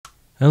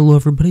Hello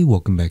everybody,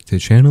 welcome back to the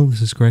channel. This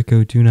is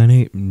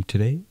Greco298 and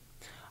today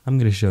I'm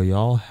going to show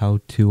y'all how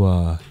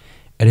to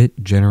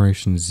edit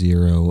Generation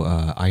Zero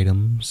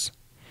items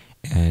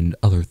and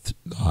other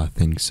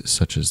things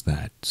such as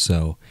that.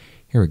 So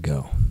here we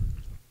go.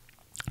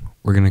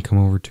 We're going to come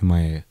over to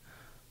my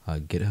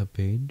GitHub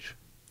page.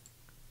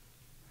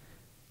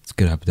 It's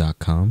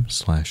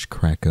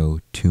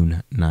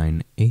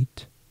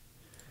github.com/Kraco298.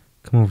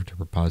 Come over to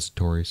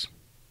repositories,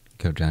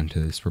 go down to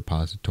this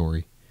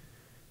repository.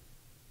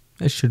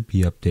 It should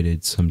be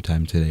updated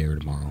sometime today or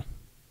tomorrow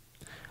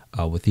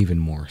with even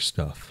more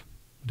stuff.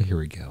 But here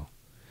we go.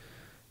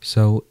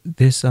 So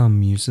this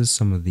uses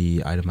some of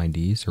the item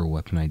IDs or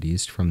weapon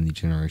IDs from the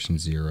Generation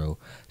Zero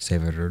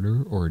save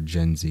editor or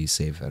Gen Z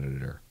save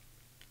editor.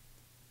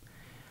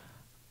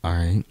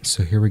 Alright,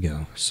 so here we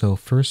go. So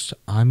first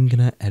I'm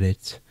going to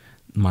edit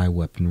my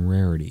weapon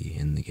rarity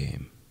in the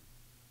game.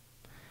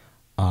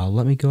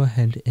 Let me go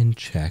ahead and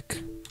check.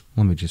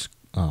 Let me just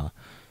go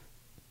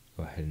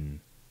ahead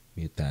and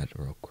mute that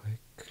real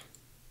quick.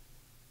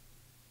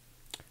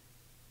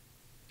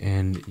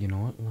 And you know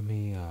what? Let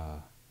me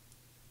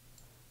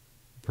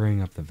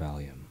bring up the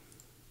volume.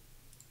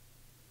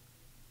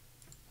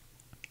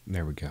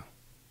 There we go.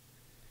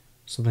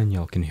 So then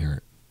y'all can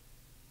hear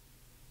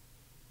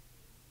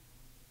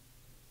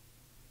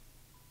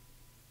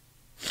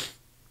it.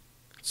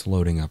 It's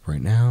loading up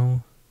right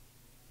now.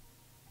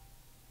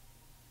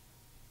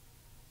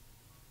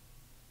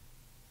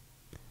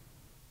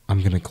 I'm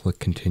going to click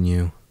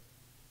continue.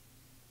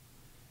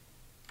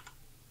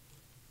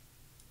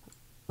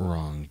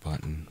 Wrong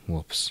button.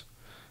 Whoops.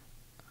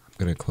 I'm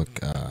going to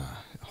click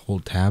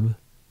hold tab.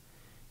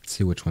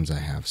 See which ones I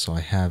have. So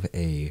I have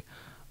a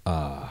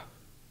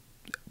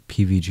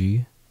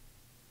PVG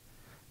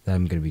that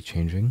I'm going to be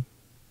changing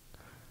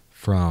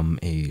from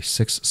a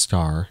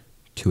 6-star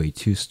to a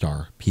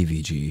 2-star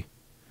PVG.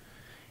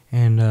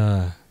 And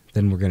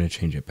then we're going to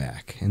change it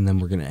back. And then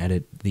we're going to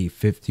edit the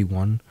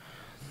 51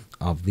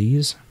 of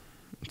these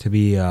to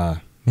be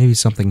maybe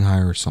something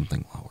higher or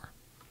something lower.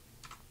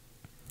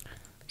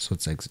 So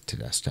let's exit to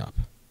desktop.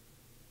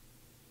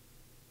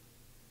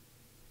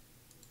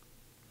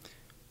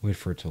 Wait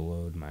for it to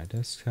load my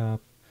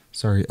desktop.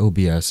 Sorry,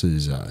 OBS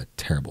is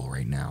terrible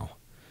right now.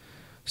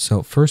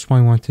 So first what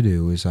I want to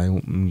do is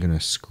I'm going to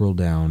scroll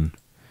down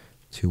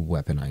to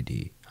weapon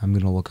ID. I'm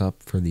going to look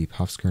up for the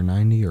Pofsker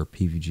 90 or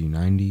PVG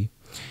 90.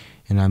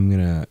 And I'm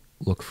going to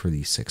look for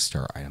the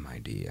 6-star item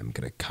ID. I'm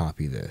going to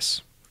copy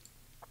this.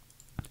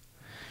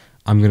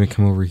 I'm going to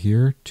come over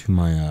here to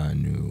my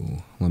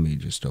let me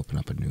just open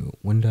up a new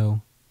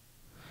window.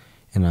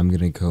 And I'm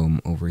going to come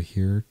over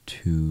here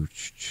to,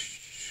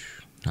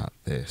 not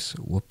this,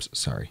 whoops,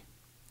 sorry.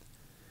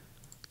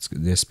 Let's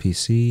get this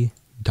PC,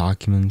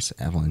 Documents,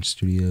 Avalanche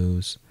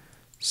Studios,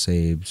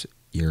 saves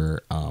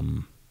your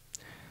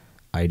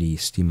ID,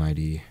 Steam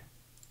ID.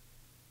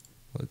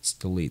 Let's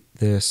delete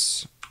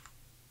this.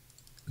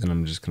 Then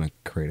I'm just going to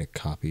create a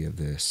copy of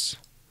this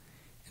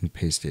and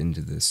paste it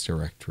into this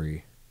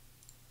directory.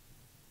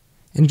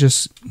 And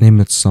just name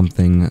it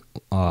something.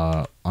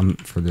 For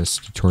this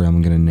tutorial,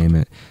 I'm going to name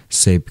it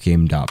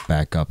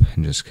savegame.backup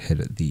and just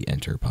hit the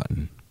enter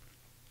button.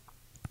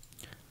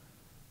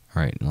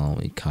 Alright, now let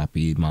me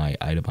copy my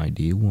item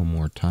ID one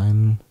more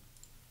time.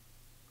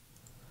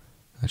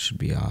 That should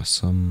be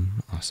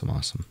awesome.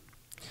 Awesome.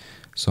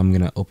 So I'm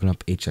going to open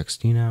up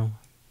HXD now.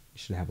 You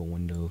should have a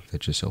window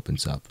that just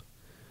opens up.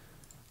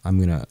 I'm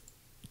going to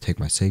take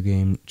my save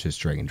game,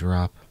 just drag and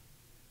drop.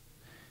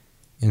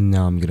 And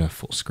now I'm going to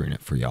full screen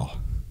it for y'all.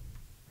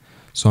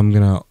 So I'm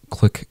going to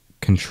click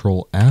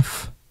Control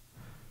F.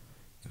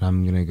 And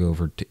I'm going to go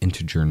over to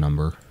integer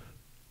number.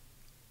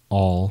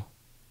 All.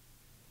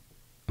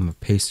 I'm going to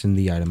paste in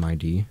the item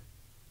ID.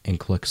 And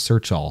click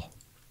Search All.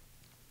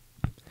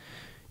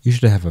 You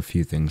should have a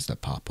few things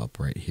that pop up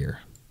right here.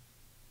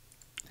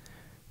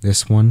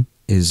 This one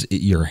is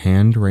your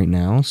hand right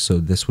now. So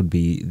this would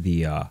be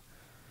the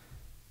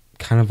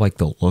kind of like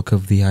the look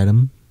of the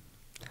item.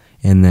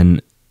 And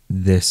then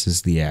this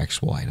is the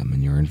actual item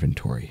in your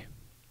inventory.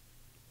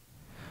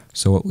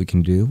 So what we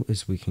can do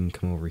is we can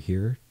come over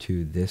here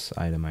to this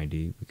item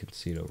ID. We can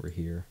see it over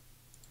here.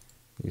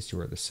 These two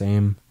are the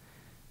same.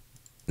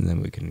 And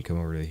then we can come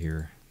over to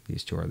here.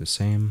 These two are the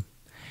same.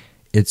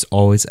 It's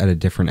always at a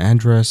different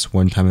address.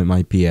 One time it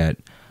might be at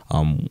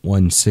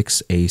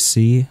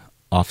 16AC,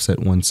 offset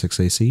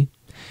 16AC.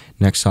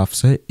 Next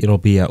offset, it'll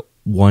be at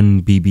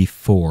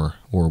 1BB4 or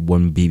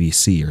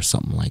 1BBC or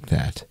something like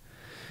that.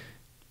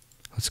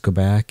 Let's go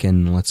back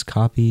and let's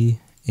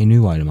copy a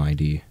new item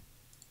ID.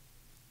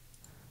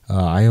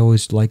 I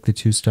always like the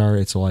 2-star.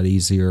 It's a lot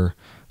easier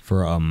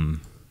for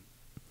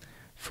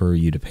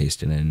you to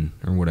paste it in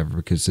or whatever,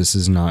 because this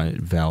is not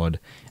valid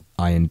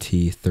INT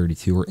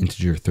 32 or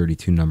integer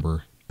 32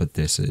 number, but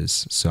this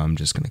is. So I'm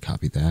just going to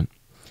copy that.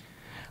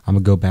 I'm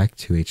going to go back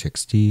to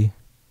HXD.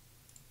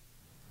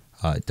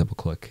 Double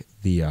click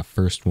the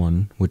first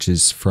one, which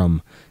is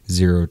from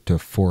 0 to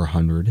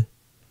 400.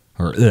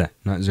 Or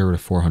not 0 to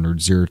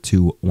 400, 0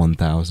 to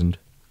 1000.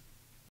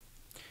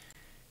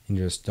 and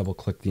just double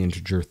click the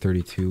integer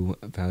 32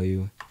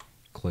 value,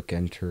 click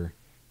enter,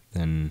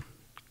 then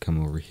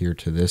come over here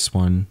to this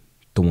one,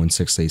 the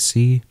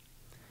 16AC.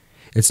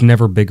 It's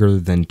never bigger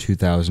than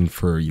 2000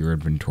 for your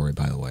inventory,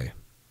 by the way.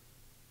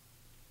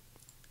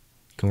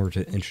 Come over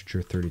to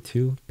integer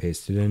 32,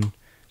 paste it in,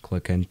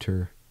 click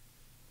enter.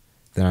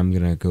 Then I'm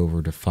going to go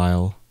over to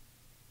file,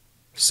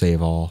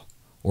 save all,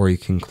 or you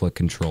can click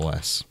Control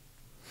S.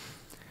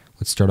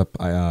 Let's start up,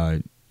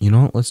 you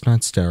know what, let's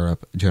not start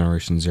up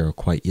generation 0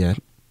 quite yet.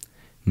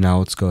 Now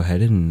let's go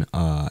ahead and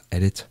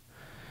edit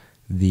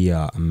the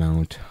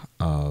amount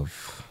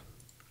of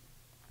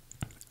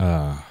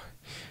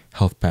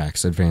health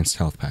packs, advanced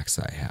health packs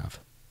that I have.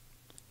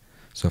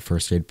 So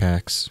first aid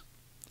packs,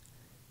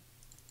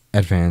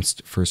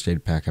 advanced first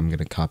aid pack, I'm going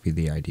to copy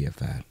the ID of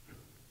that.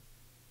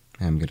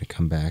 I'm going to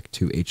come back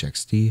to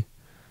HXD,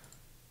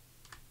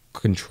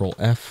 Control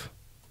F,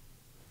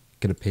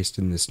 going to paste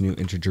in this new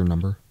integer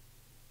number,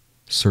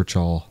 search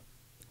all.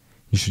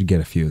 You should get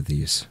a few of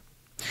these.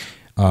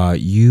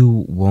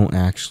 You won't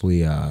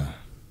actually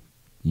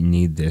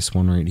need this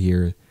one right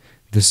here.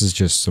 This is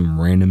just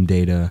some random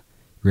data.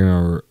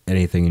 Remember,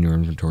 anything in your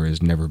inventory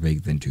is never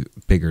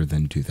bigger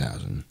than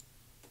 2000.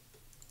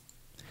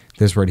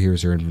 This right here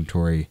is your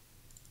inventory.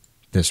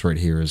 This right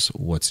here is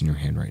what's in your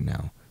hand right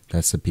now.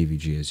 That's the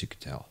PVG, as you can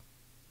tell.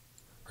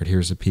 Right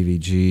here's the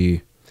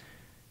PVG.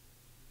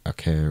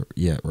 Okay,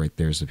 yeah, right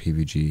there's the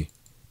PVG,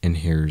 and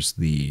here's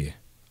the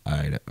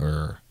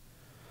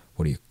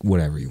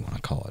whatever you want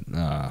to call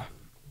it,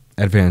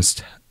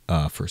 advanced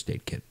first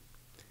aid kit.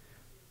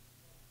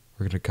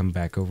 We're gonna come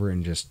back over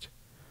and just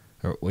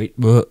wait.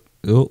 Whoop.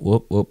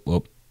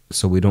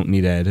 So we don't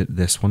need to edit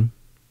this one.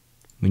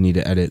 We need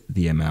to edit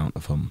the amount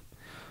of them.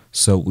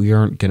 So we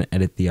aren't going to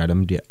edit the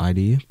item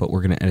ID, but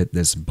we're going to edit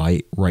this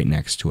byte right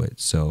next to it.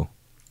 So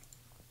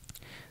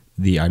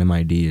the item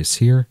ID is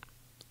here.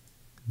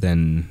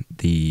 Then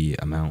the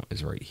amount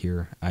is right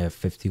here. I have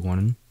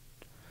 51.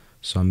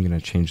 So I'm going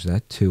to change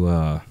that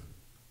to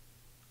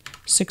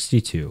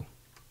 62.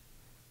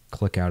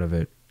 Click out of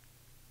it.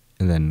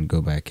 And then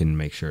go back and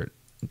make sure it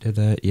did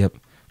that. Yep.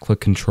 Click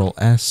Control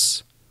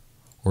S.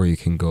 Or you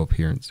can go up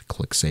here and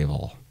click Save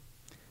All.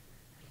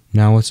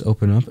 Now let's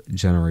open up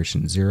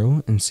Generation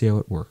 0 and see how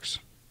it works.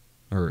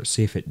 Or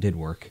see if it did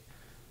work.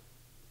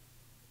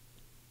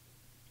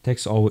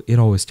 It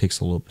always takes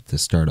a little bit to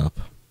start up.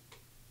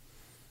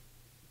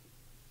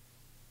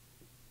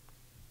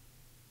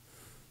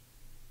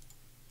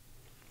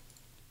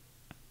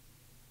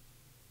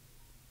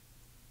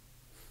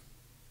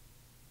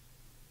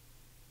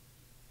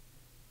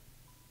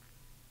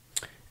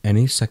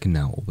 Any second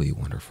now will be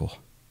wonderful.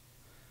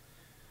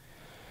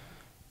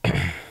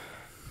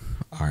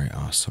 Alright,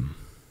 awesome.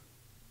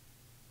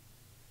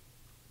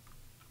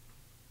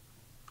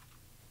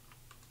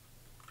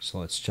 So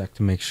let's check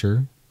to make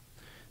sure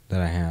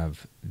that I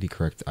have the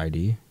correct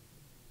ID.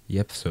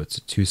 Yep, so it's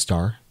a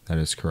 2-star. That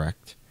is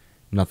correct.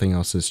 Nothing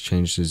else has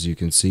changed, as you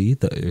can see.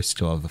 I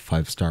still have the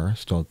 5-star,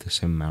 still have the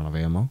same amount of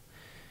ammo.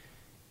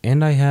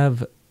 And I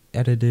have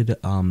edited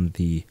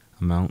the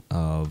amount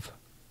of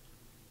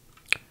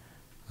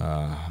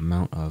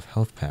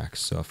health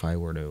packs. So if I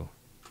were to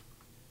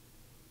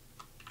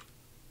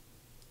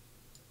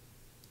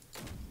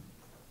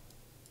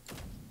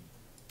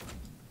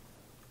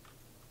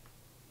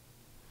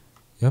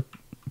Yep,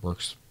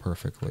 works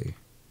perfectly.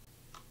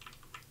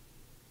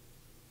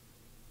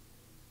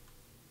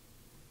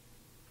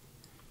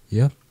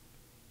 Yep.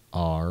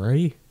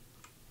 Alrighty.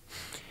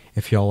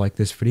 If y'all like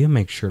this video,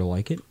 make sure to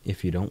like it.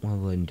 If you don't, well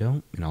then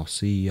don't. And I'll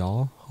see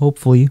y'all,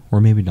 hopefully, or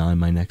maybe not, in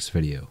my next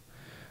video.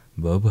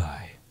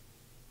 Bye-bye.